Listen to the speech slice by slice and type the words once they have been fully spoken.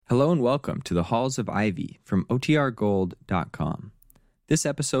Hello and welcome to the Halls of Ivy from OTRGold.com. This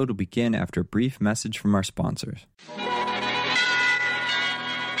episode will begin after a brief message from our sponsors.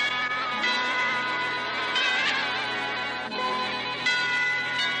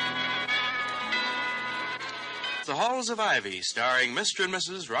 The Halls of Ivy, starring Mr. and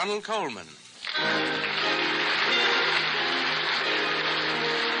Mrs. Ronald Coleman.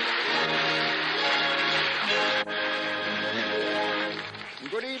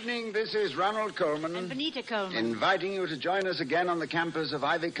 Good evening, this is Ronald Coleman. And Benita Coleman. Inviting you to join us again on the campus of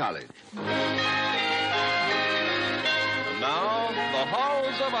Ivy College. And now, the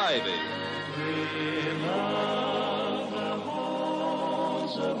Halls of Ivy. We love the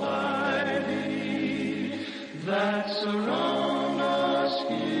halls of ivy that surround us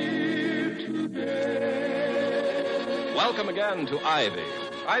here today. Welcome again to Ivy.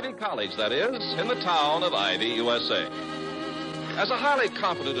 Ivy College, that is, in the town of Ivy, USA. As a highly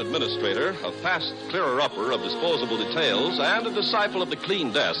competent administrator, a fast clearer-upper of disposable details, and a disciple of the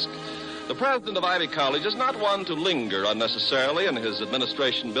clean desk, the president of Ivy College is not one to linger unnecessarily in his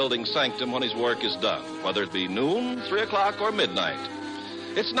administration building sanctum when his work is done, whether it be noon, 3 o'clock, or midnight.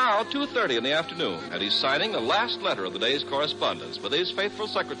 It's now 2:30 in the afternoon, and he's signing the last letter of the day's correspondence with his faithful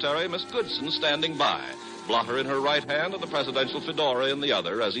secretary, Miss Goodson, standing by, blotter in her right hand and the presidential fedora in the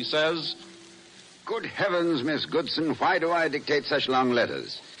other, as he says, Good heavens, Miss Goodson, why do I dictate such long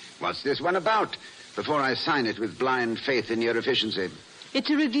letters? What's this one about? Before I sign it with blind faith in your efficiency.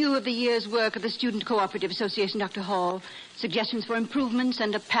 It's a review of the year's work of the Student Cooperative Association, Dr. Hall. Suggestions for improvements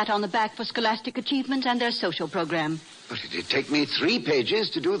and a pat on the back for scholastic achievements and their social program. But it'd take me 3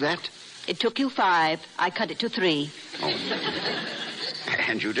 pages to do that. It took you 5. I cut it to 3. Oh.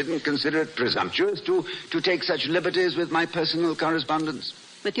 And you didn't consider it presumptuous to take such liberties with my personal correspondence?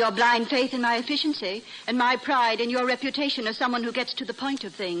 With your blind faith in my efficiency and my pride in your reputation as someone who gets to the point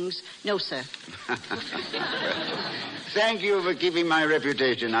of things, no, sir. Thank you for keeping my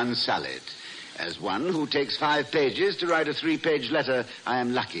reputation unsullied. As one who takes 5 pages to write a 3-page letter, I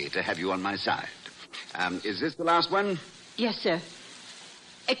am lucky to have you on my side. Is this the last one? Yes, sir.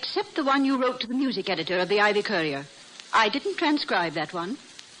 Except the one you wrote to the music editor of the Ivy Courier. I didn't transcribe that one.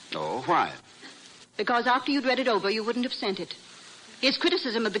 Oh, why? Because after you'd read it over, you wouldn't have sent it. His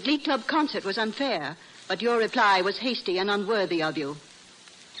criticism of the Glee Club concert was unfair, but your reply was hasty and unworthy of you.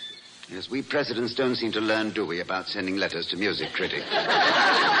 Yes, we presidents don't seem to learn, do we, about sending letters to music critics.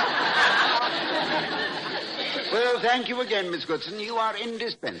 Well, thank you again, Miss Goodson. You are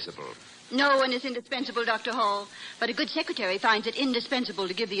indispensable. No one is indispensable, Dr. Hall, but a good secretary finds it indispensable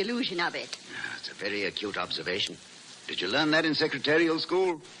to give the illusion of it. That's a very acute observation. Did you learn that in secretarial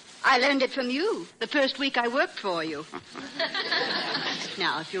school? I learned it from you, the first week I worked for you.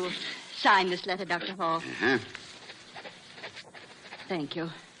 Now, if you'll sign this letter, Dr. Hall. Uh-huh. Thank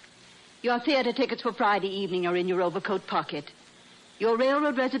you. Your theater tickets for Friday evening are in your overcoat pocket. Your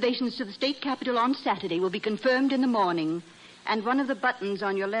railroad reservations to the state capitol on Saturday will be confirmed in the morning, and one of the buttons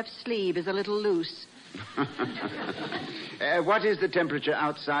on your left sleeve is a little loose. What is the temperature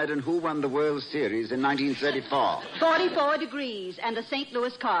outside, and who won the World Series in 1934? 44 degrees, and the St.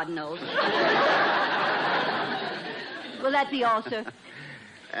 Louis Cardinals. Will that be all, sir?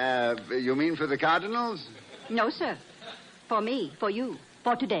 You mean for the Cardinals? No, sir. For me, for you,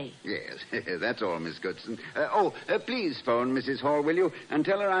 for today. Yes, that's all, Miss Goodson. Please phone Mrs. Hall, will you? And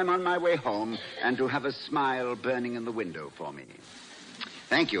tell her I'm on my way home and to have a smile burning in the window for me.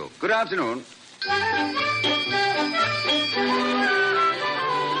 Thank you. Good afternoon.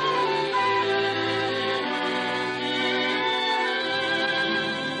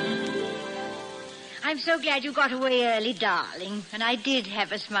 I'm so glad you got away early, darling. And I did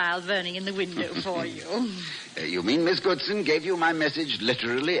have a smile burning in the window for you. You mean Miss Goodson gave you my message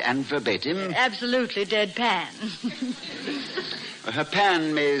literally and verbatim? Absolutely deadpan. Her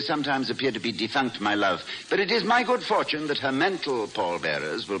pan may sometimes appear to be defunct, my love, but it is my good fortune that her mental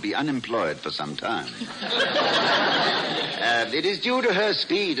pallbearers will be unemployed for some time. It is due to her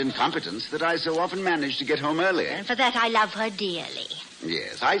speed and competence that I so often manage to get home early. And for that I love her dearly.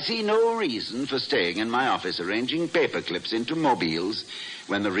 Yes, I see no reason for staying in my office arranging paper clips into mobiles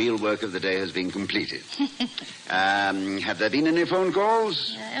when the real work of the day has been completed. Have there been any phone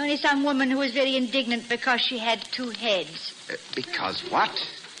calls? Only some woman who was very indignant because she had 2 heads. Because what?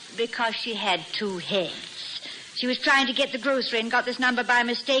 Because she had 2 heads. She was trying to get the grocery and got this number by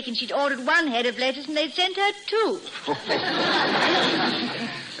mistake, and she'd ordered 1 head of lettuce, and they'd sent her 2.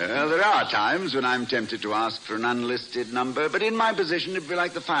 Well, there are times when I'm tempted to ask for an unlisted number, but in my position, it'd be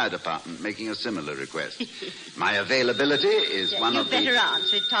like the fire department making a similar request. My availability is one of the... You better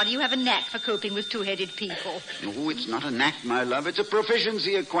answer it, Toddy. You have a knack for coping with two-headed people. No, it's not a knack, my love. It's a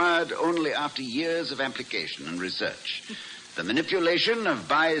proficiency acquired only after years of application and research. The manipulation of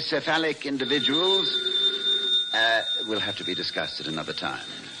bicephalic individuals will have to be discussed at another time.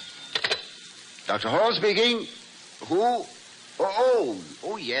 Dr. Hall speaking. Who?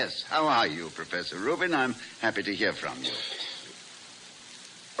 Oh, yes. How are you, Professor Rubin? I'm happy to hear from you.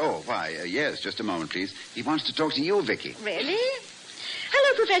 Oh, why, yes, just a moment, please. He wants to talk to you, Vicky. Really?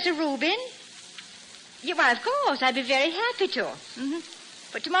 Hello, Professor Rubin. Yeah, why, of course, I'd be very happy to. Mm-hmm.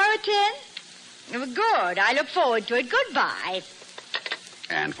 But tomorrow at 10? Oh, good. I look forward to it. Goodbye.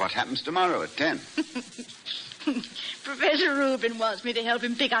 And what happens tomorrow at 10? Professor Rubin wants me to help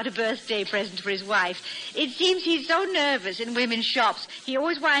him pick out a birthday present for his wife. It seems he's so nervous in women's shops, he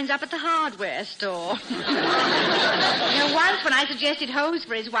always winds up at the hardware store. Once when I suggested hose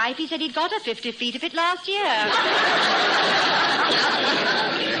for his wife, he said he'd got her 50 feet of it last year.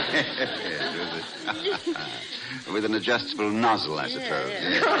 With an adjustable nozzle, I suppose.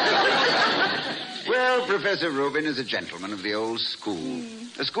 Yeah. Well, Professor Rubin is a gentleman of the old school.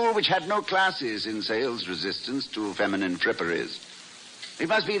 A school which had no classes in sales resistance to feminine fripperies. It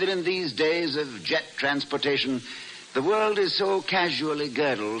must be that in these days of jet transportation, the world is so casually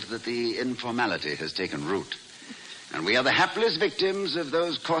girdled that the informality has taken root. And we are the hapless victims of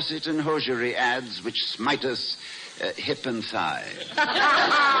those corset and hosiery ads which smite us hip and thigh.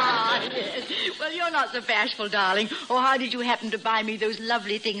 Yes. Well, you're not so bashful, darling. Or how did you happen to buy me those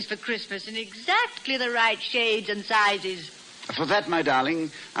lovely things for Christmas in exactly the right shades and sizes? For that, my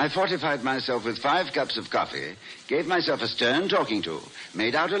darling, I fortified myself with 5 cups of coffee, gave myself a stern talking to,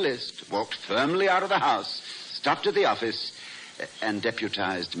 made out a list, walked firmly out of the house, stopped at the office, and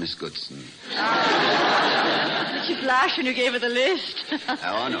deputized Miss Goodson. Did she blush when you gave her the list?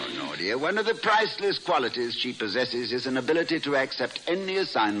 Oh, no, dear. One of the priceless qualities she possesses is an ability to accept any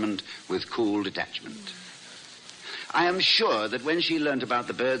assignment with cool detachment. I am sure that when she learnt about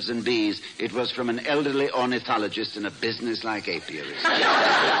the birds and bees, it was from an elderly ornithologist in a businesslike apiary.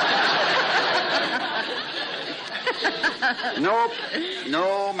 Nope.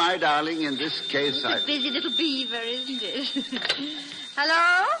 No, my darling, in this case It's a busy little beaver, isn't it?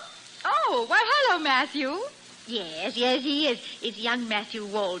 Hello? Oh, why, hello, Matthew. Yes, he is. It's young Matthew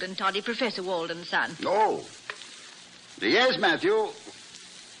Walden, Toddy, Professor Walden's son. Oh. Yes, Matthew.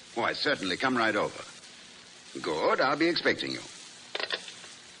 Why, certainly. Come right over. Good. I'll be expecting you.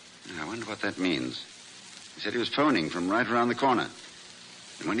 I wonder what that means. He said he was phoning from right around the corner.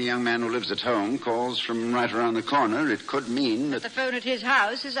 And when a young man who lives at home calls from right around the corner, it could mean that... The phone at his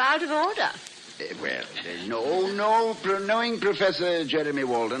house is out of order. No. Knowing Professor Jeremy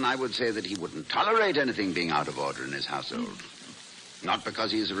Walden, I would say that he wouldn't tolerate anything being out of order in his household. Not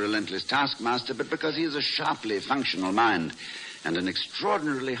because he's a relentless taskmaster, but because he has a sharply functional mind and an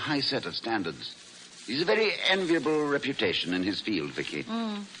extraordinarily high set of standards. He's a very enviable reputation in his field, Vicky.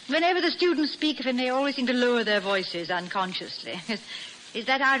 Whenever the students speak of him, they always seem to lower their voices unconsciously. Is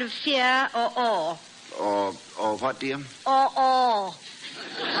that out of fear or awe? Or what, dear? Or awe.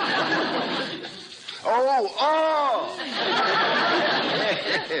 Oh!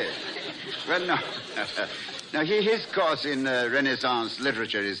 Well, no. Now, his course in Renaissance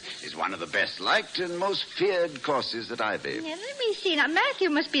literature is one of the best liked and most feared courses at Ivy. Yeah, let me see. Now, Matthew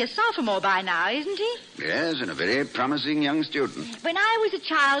must be a sophomore by now, isn't he? Yes, and a very promising young student. When I was a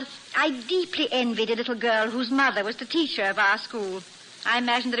child, I deeply envied a little girl whose mother was the teacher of our school. I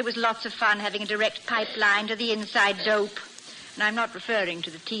imagined that it was lots of fun having a direct pipeline to the inside dope. And I'm not referring to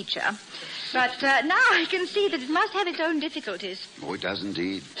the teacher. But now I can see that it must have its own difficulties. Oh, it does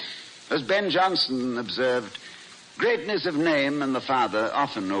indeed. As Ben Jonson observed, greatness of name and the father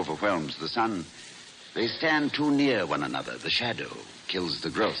often overwhelms the son. They stand too near one another. The shadow kills the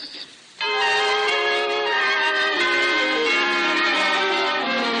growth.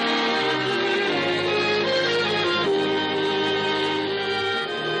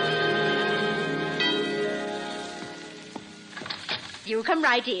 You come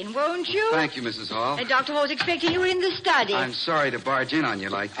right in, won't you? Thank you, Mrs. Hall. Dr. Hall's expecting you in the study. I'm sorry to barge in on you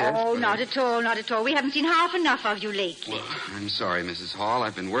like this. Oh, but- not at all, not at all. We haven't seen half enough of you lately. Well, I'm sorry, Mrs. Hall.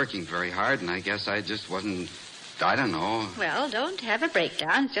 I've been working very hard, and I guess I just wasn't... I don't know. Well, don't have a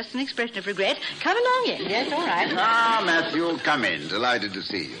breakdown. It's just an expression of regret. Come along in. Yes, all right. Ah, Matthew, come in. Delighted to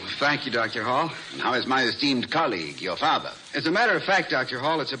see you. Thank you, Dr. Hall. And how is my esteemed colleague, your father? As a matter of fact, Dr.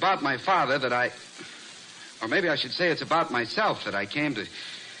 Hall, it's about my father that I... Or maybe I should say it's about myself that I came to...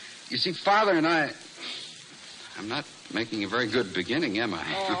 You see, Father and I... I'm not making a very good beginning, am I?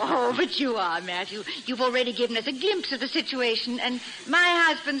 Oh, but you are, Matthew. You've already given us a glimpse of the situation, and my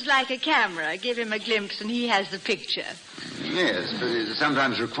husband's like a camera. Give him a glimpse, and he has the picture. Yes, but it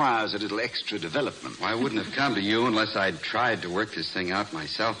sometimes requires a little extra development. Well, I wouldn't have come to you unless I'd tried to work this thing out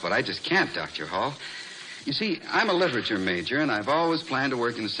myself, but I just can't, Dr. Hall. You see, I'm a literature major, and I've always planned to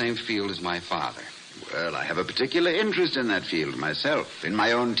work in the same field as my father. Well, I have a particular interest in that field myself. In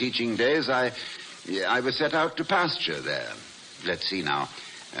my own teaching days, I was set out to pasture there. Let's see now.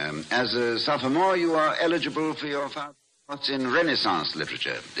 As a sophomore, you are eligible for your father. What's in Renaissance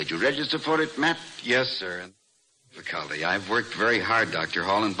literature? Did you register for it, Matt? Yes, sir. Difficulty. I've worked very hard, Dr.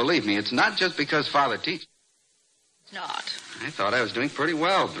 Hall, and believe me, it's not just because Father teaches. It's not. I thought I was doing pretty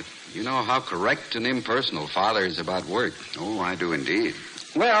well, but you know how correct and impersonal Father is about work. Oh, I do indeed.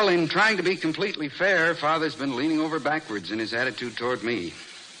 Well, in trying to be completely fair, Father's been leaning over backwards in his attitude toward me.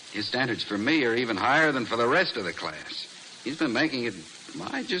 His standards for me are even higher than for the rest of the class. He's been making it,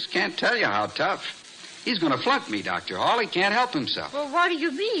 I just can't tell you how tough. He's going to flunk me, Dr. Hall. He can't help himself. Well, what do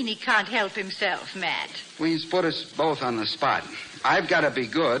you mean he can't help himself, Matt? Well, he's put us both on the spot. I've got to be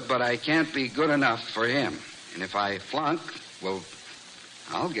good, but I can't be good enough for him. And if I flunk, well,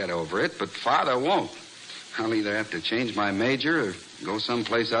 I'll get over it, but Father won't. I'll either have to change my major or go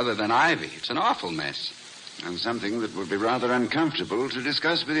someplace other than Ivy. It's an awful mess. And something that would be rather uncomfortable to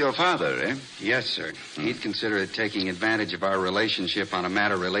discuss with your father, eh? Yes, sir. He'd consider it taking advantage of our relationship on a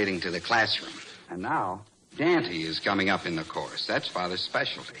matter relating to the classroom. And now, Dante is coming up in the course. That's Father's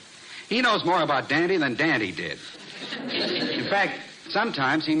specialty. He knows more about Dante than Dante did. In fact,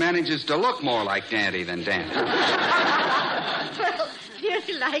 sometimes he manages to look more like Dante than Dante. Well, the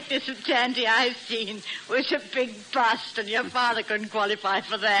only likeness of Dante I've seen was a big bust, and your father couldn't qualify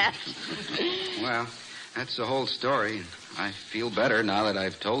for that. Well, that's the whole story. I feel better now that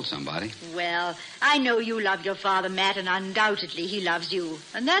I've told somebody. Well, I know you love your father, Matt, and undoubtedly he loves you.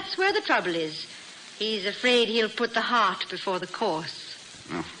 And that's where the trouble is. He's afraid he'll put the heart before the course.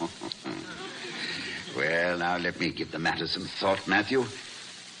 Well, now let me give the matter some thought, Matthew.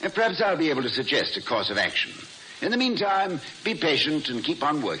 Perhaps I'll be able to suggest a course of action. In the meantime, be patient and keep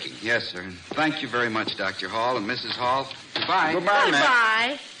on working. Yes, sir. Thank you very much, Dr. Hall and Mrs. Hall. Goodbye. Goodbye,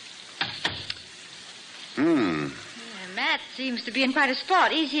 Matt. Goodbye. Matt seems to be in quite a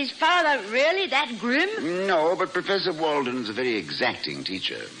spot. Is his father really that grim? No, but Professor Walden is a very exacting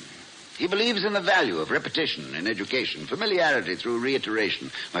teacher. He believes in the value of repetition in education, familiarity through reiteration,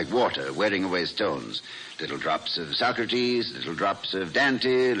 like water wearing away stones. Little drops of Socrates, little drops of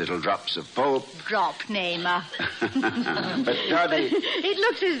Dante, little drops of Pope. Drop namer. But, Dottie... It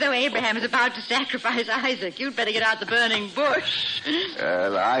looks as though Abraham is about to sacrifice Isaac. You'd better get out the burning bush.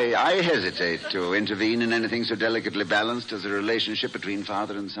 Well, I hesitate to intervene in anything so delicately balanced as a relationship between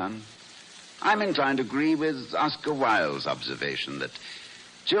father and son. I'm inclined to agree with Oscar Wilde's observation that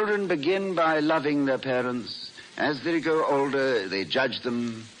children begin by loving their parents. As they grow older, they judge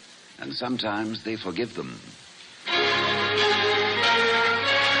them, and sometimes they forgive them.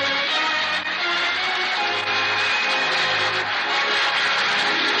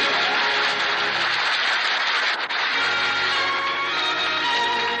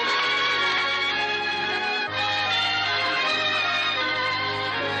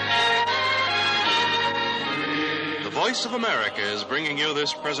 The Voice of America is bringing you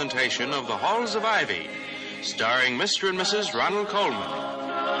this presentation of The Halls of Ivy, starring Mr. and Mrs. Ronald Coleman.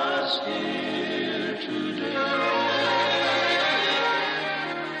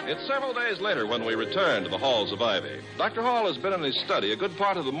 It's several days later when we return to the Halls of Ivy. Dr. Hall has been in his study a good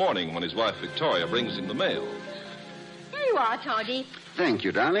part of the morning when his wife Victoria brings him the mail. Here you are, Toddy. Thank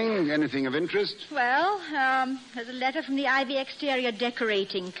you, darling. Anything of interest? Well, there's a letter from the Ivy Exterior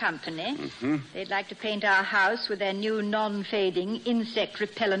Decorating Company. Mm-hmm. They'd like to paint our house with their new non-fading,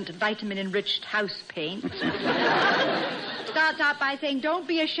 insect-repellent, vitamin-enriched house paint. Starts out by saying, don't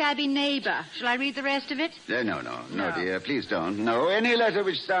be a shabby neighbor. Shall I read the rest of it? No, dear. Please don't. No, any letter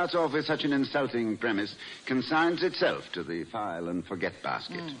which starts off with such an insulting premise consigns itself to the file and forget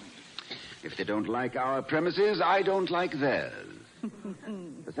basket. If they don't like our premises, I don't like theirs.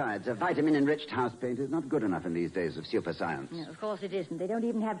 Besides, a vitamin-enriched house paint is not good enough in these days of super science. No, of course it isn't. They don't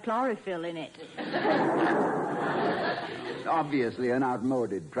even have chlorophyll in it. Obviously an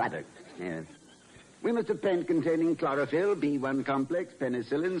outmoded product. Yes. We must have paint containing chlorophyll, B1 complex,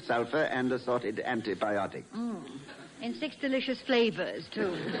 penicillin, sulfur, and assorted antibiotics. In 6 delicious flavors,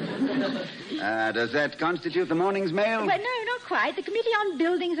 too. Does that constitute the morning's mail? Well, no, not quite. The Committee on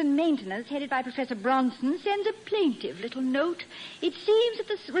Buildings and Maintenance, headed by Professor Bronson, sends a plaintive little note. It seems that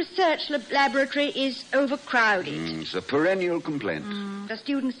the research laboratory is overcrowded. It's a perennial complaint. The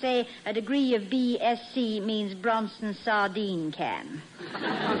students say a degree of BSc means Bronson's sardine can.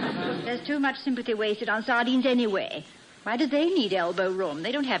 There's too much sympathy wasted on sardines anyway. Why do they need elbow room?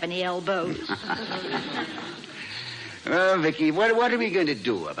 They don't have any elbows. Well, Vicky, what are we going to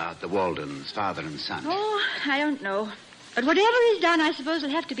do about the Waldens, father and son? Oh, I don't know. But whatever is done, I suppose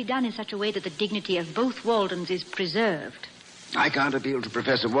will have to be done in such a way that the dignity of both Waldens is preserved. I can't appeal to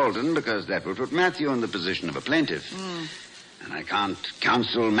Professor Walden because that would put Matthew in the position of a plaintiff. And I can't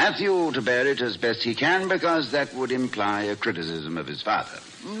counsel Matthew to bear it as best he can because that would imply a criticism of his father.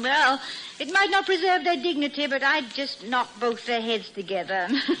 Well, it might not preserve their dignity, but I'd just knock both their heads together.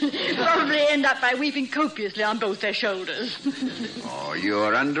 Probably end up by weeping copiously on both their shoulders. Oh,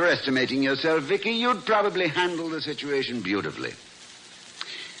 you're underestimating yourself, Vicky. You'd probably handle the situation beautifully.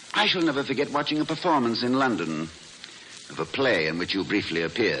 I shall never forget watching a performance in London of a play in which you briefly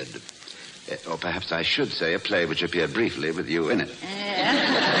appeared. Or perhaps I should say a play which appeared briefly with you in it.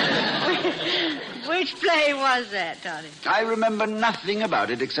 Which play was that, Toddy? I remember nothing about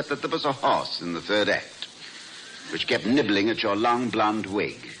it except that there was a horse in the third act, which kept nibbling at your long blonde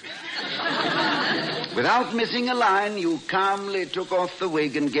wig. Without missing a line, you calmly took off the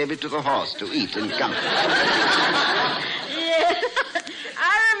wig and gave it to the horse to eat in comfort. Yes,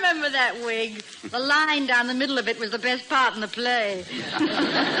 I remember that wig. The line down the middle of it was the best part in the play.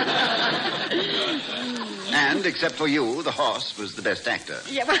 And, except for you, the horse was the best actor.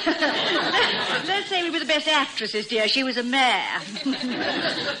 Yeah, well, let's say we were the best actresses, dear. She was a mare.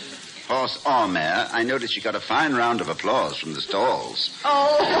 Horse or mare, I noticed you got a fine round of applause from the stalls.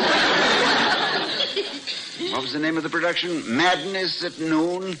 Oh. What was the name of the production? Madness at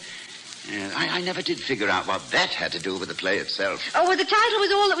Noon? I never did figure out what that had to do with the play itself. Oh, well, the title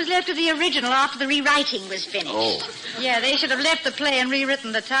was all that was left of the original after the rewriting was finished. Oh. Yeah, they should have left the play and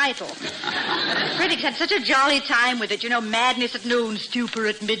rewritten the title. The critics had such a jolly time with it. You know, madness at noon, stupor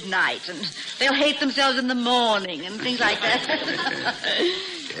at midnight, and they'll hate themselves in the morning, and things like that.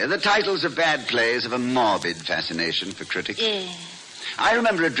 The titles of bad plays have a morbid fascination for critics. Yeah. I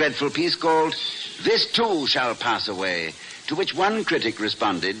remember a dreadful piece called This Too Shall Pass Away, to which one critic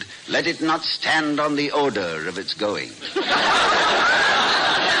responded, let it not stand on the odor of its going. Well,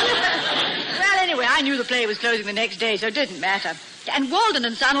 anyway, I knew the play was closing the next day, so it didn't matter. And Walden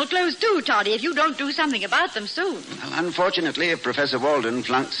and Son will close too, Toddy, if you don't do something about them soon. Well, unfortunately, if Professor Walden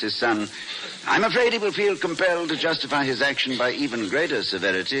flunks his son, I'm afraid he will feel compelled to justify his action by even greater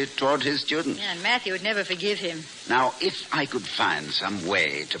severity toward his students. Yeah, and Matthew would never forgive him. Now, if I could find some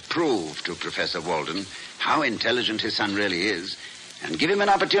way to prove to Professor Walden how intelligent his son really is, and give him an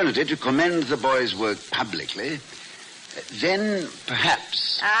opportunity to commend the boy's work publicly, then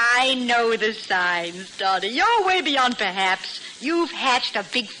perhaps... I know the signs, Toddy. You're way beyond perhaps. You've hatched a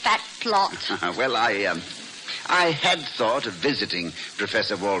big fat plot. Well, I had thought of visiting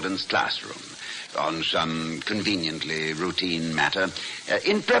Professor Walden's classroom on some conveniently routine matter,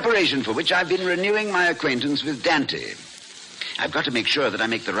 in preparation for which I've been renewing my acquaintance with Dante. I've got to make sure that I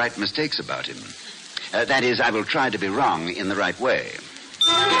make the right mistakes about him. That is, I will try to be wrong in the right way.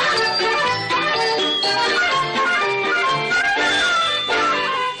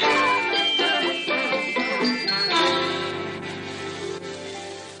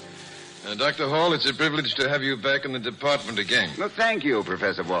 Dr. Hall, it's a privilege to have you back in the department again. Well, thank you,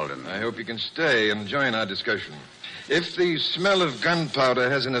 Professor Walden. I hope you can stay and join our discussion. If the smell of gunpowder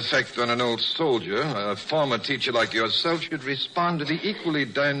has an effect on an old soldier, a former teacher like yourself should respond to the equally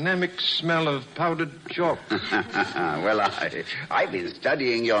dynamic smell of powdered chalk. Well, I've been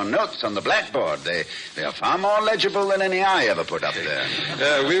studying your notes on the blackboard. They are far more legible than any I ever put up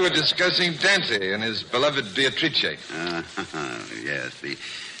there. We were discussing Dante and his beloved Beatrice. Yes, the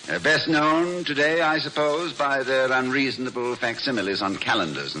best known today, I suppose, by their unreasonable facsimiles on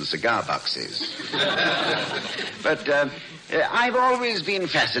calendars and cigar boxes. But I've always been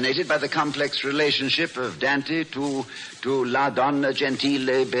fascinated by the complex relationship of Dante to La Donna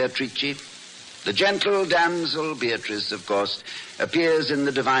Gentile Beatrice. The gentle damsel Beatrice, of course, appears in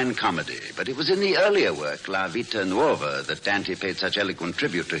the Divine Comedy, but it was in the earlier work, La Vita Nuova, that Dante paid such eloquent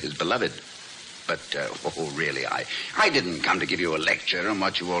tribute to his beloved. But, really, I didn't come to give you a lecture on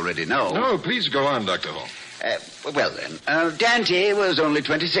what you already know. No, please go on, Dr. Hall. Well, then, Dante was only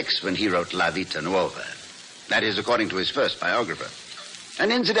 26 when he wrote La Vita Nuova. That is, according to his first biographer.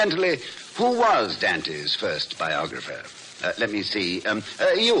 And incidentally, who was Dante's first biographer? Let me see.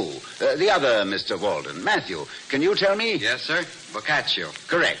 The other Mr. Walden. Matthew, can you tell me? Yes, sir. Boccaccio.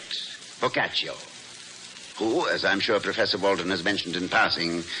 Correct. Boccaccio. who, as I'm sure Professor Walden has mentioned in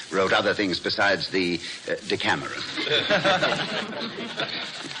passing, wrote other things besides the Decameron.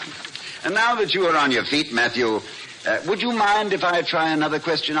 And now that you are on your feet, Matthew, would you mind if I try another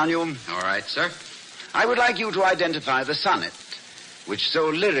question on you? All right, sir. I would like you to identify the sonnet which so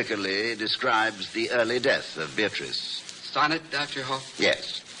lyrically describes the early death of Beatrice. Sonnet, Dr. Hall?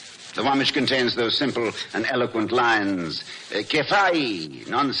 Yes. The one which contains those simple and eloquent lines. Che fai,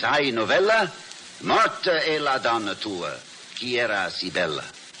 non sai novella? Morta è la donna tua, chi era si bella.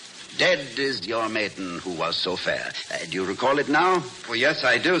 Dead is your maiden who was so fair. Do you recall it now? Well, yes,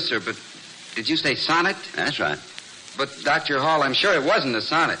 I do, sir, but did you say sonnet? That's right. But, Dr. Hall, I'm sure it wasn't a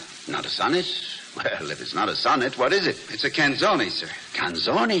sonnet. Not a sonnet? Well, if it's not a sonnet, what is it? It's a canzone, sir.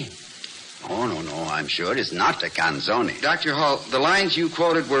 Canzone? Oh, no, I'm sure it's not a canzone. Dr. Hall, the lines you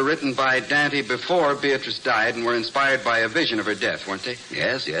quoted were written by Dante before Beatrice died and were inspired by a vision of her death, weren't they?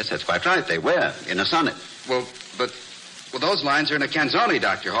 Yes, that's quite right. They were, in a sonnet. Well, those lines are in a canzone,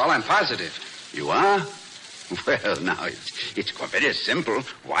 Dr. Hall. I'm positive. You are? Well, now, it's quite very simple.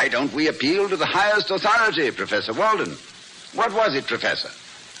 Why don't we appeal to the highest authority, Professor Walden? What was it, Professor?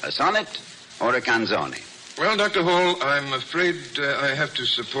 A sonnet or a canzone? Well, Dr. Hall, I'm afraid I have to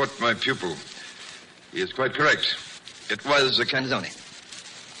support my pupil. He is quite correct. It was a canzone.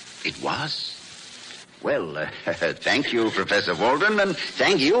 It was? Well, thank you, Professor Walden, and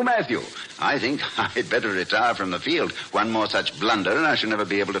thank you, Matthew. I think I'd better retire from the field. One more such blunder, and I shall never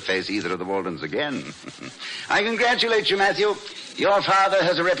be able to face either of the Waldens again. I congratulate you, Matthew. Your father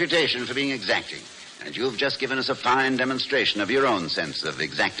has a reputation for being exacting, and you've just given us a fine demonstration of your own sense of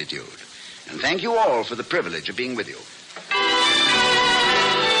exactitude. And thank you all for the privilege of being with you.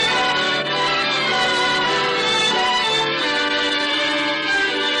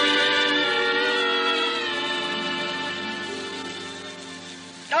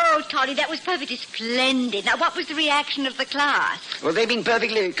 Oh, Toddy, that was perfectly splendid. Now, what was the reaction of the class? Well, they've been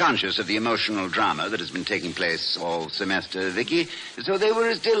perfectly conscious of the emotional drama that has been taking place all semester, Vicky, so they were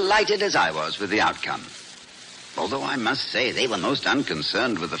as delighted as I was with the outcome. Although I must say they were most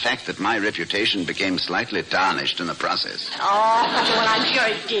unconcerned with the fact that my reputation became slightly tarnished in the process. Oh, well, I'm sure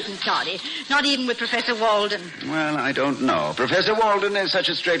it didn't, Toddy. Not even with Professor Walden. Well, I don't know. Professor Walden is such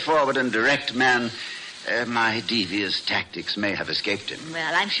a straightforward and direct man. My devious tactics may have escaped him.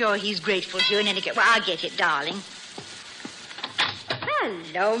 Well, I'm sure he's grateful to you in any case. Well, I'll get it, darling.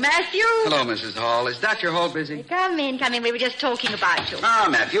 Hello, Matthew. Hello, Mrs. Hall. Is Dr. Hall busy? Come in. We were just talking about you. Ah,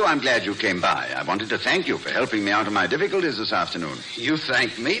 Matthew, I'm glad you came by. I wanted to thank you for helping me out of my difficulties this afternoon. You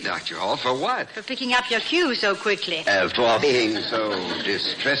thanked me, Dr. Hall, for what? For picking up your cue so quickly. For being so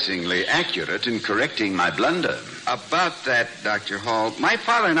distressingly accurate in correcting my blunder. About that, Dr. Hall, my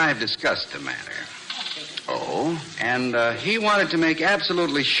father and I have discussed the matter. Oh? And he wanted to make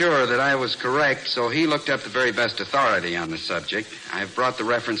absolutely sure that I was correct, so he looked up the very best authority on the subject. I've brought the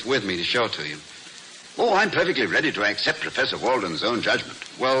reference with me to show to you. Oh, I'm perfectly ready to accept Professor Walden's own judgment.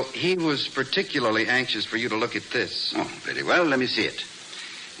 Well, he was particularly anxious for you to look at this. Oh, very well. Let me see it.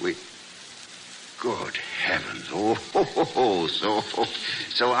 Good heavens.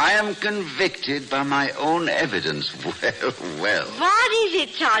 So I am convicted by my own evidence. Well. What is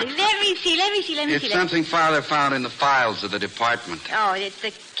it, Toddy? Let me see. It's something Father found in the files of the department. Oh, it's the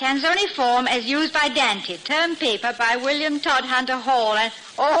canzone form as used by Dante. Term paper by William Todhunter Hall. And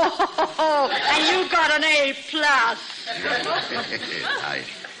you got an A+.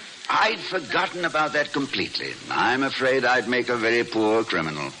 I'd forgotten about that completely. I'm afraid I'd make a very poor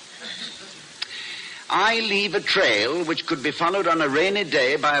criminal. I leave a trail which could be followed on a rainy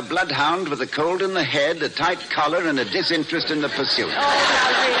day by a bloodhound with a cold in the head, a tight collar, and a disinterest in the pursuit.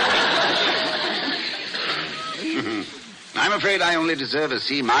 I'm afraid I only deserve a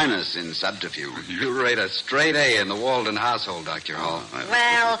C- in subterfuge. You rate a straight A in the Walden household, Dr. Hall.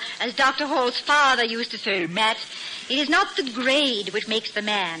 Well, as Dr. Hall's father used to say, Matt, it is not the grade which makes the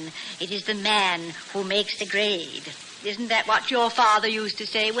man. It is the man who makes the grade. Isn't that what your father used to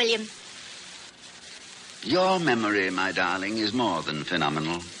say, William? Your memory, my darling, is more than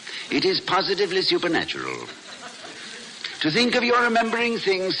phenomenal. It is positively supernatural. To think of your remembering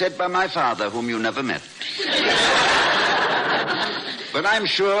things said by my father, whom you never met. But I'm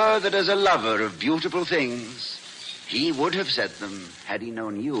sure that as a lover of beautiful things, he would have said them had he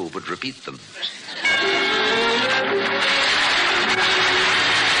known you would repeat them.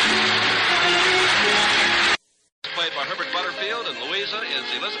 Played by Herbert Butterfield, and Louisa is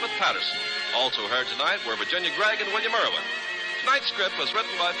Elizabeth Patterson. Also heard tonight were Virginia Gregg and William Irwin. Tonight's script was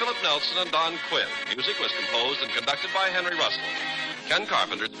written by Philip Nelson and Don Quinn. Music was composed and conducted by Henry Russell. Ken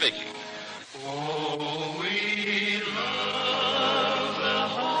Carpenter speaking. Oh, we love the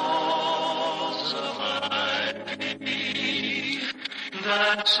halls of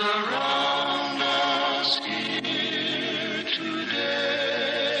that surround us here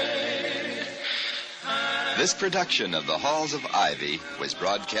today. This production of the Halls of Ivy was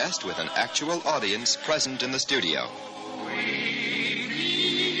broadcast with an actual audience present in the studio. We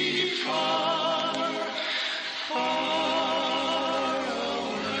meet far, far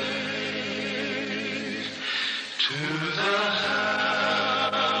away to the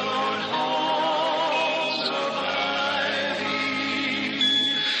hallowed halls of Ivy.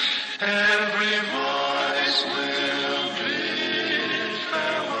 Every voice will bid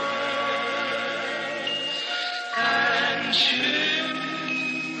farewell and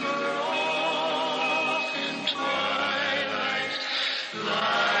shimmer off in twilight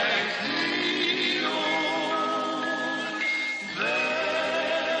like the old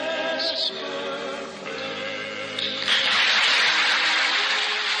vesper.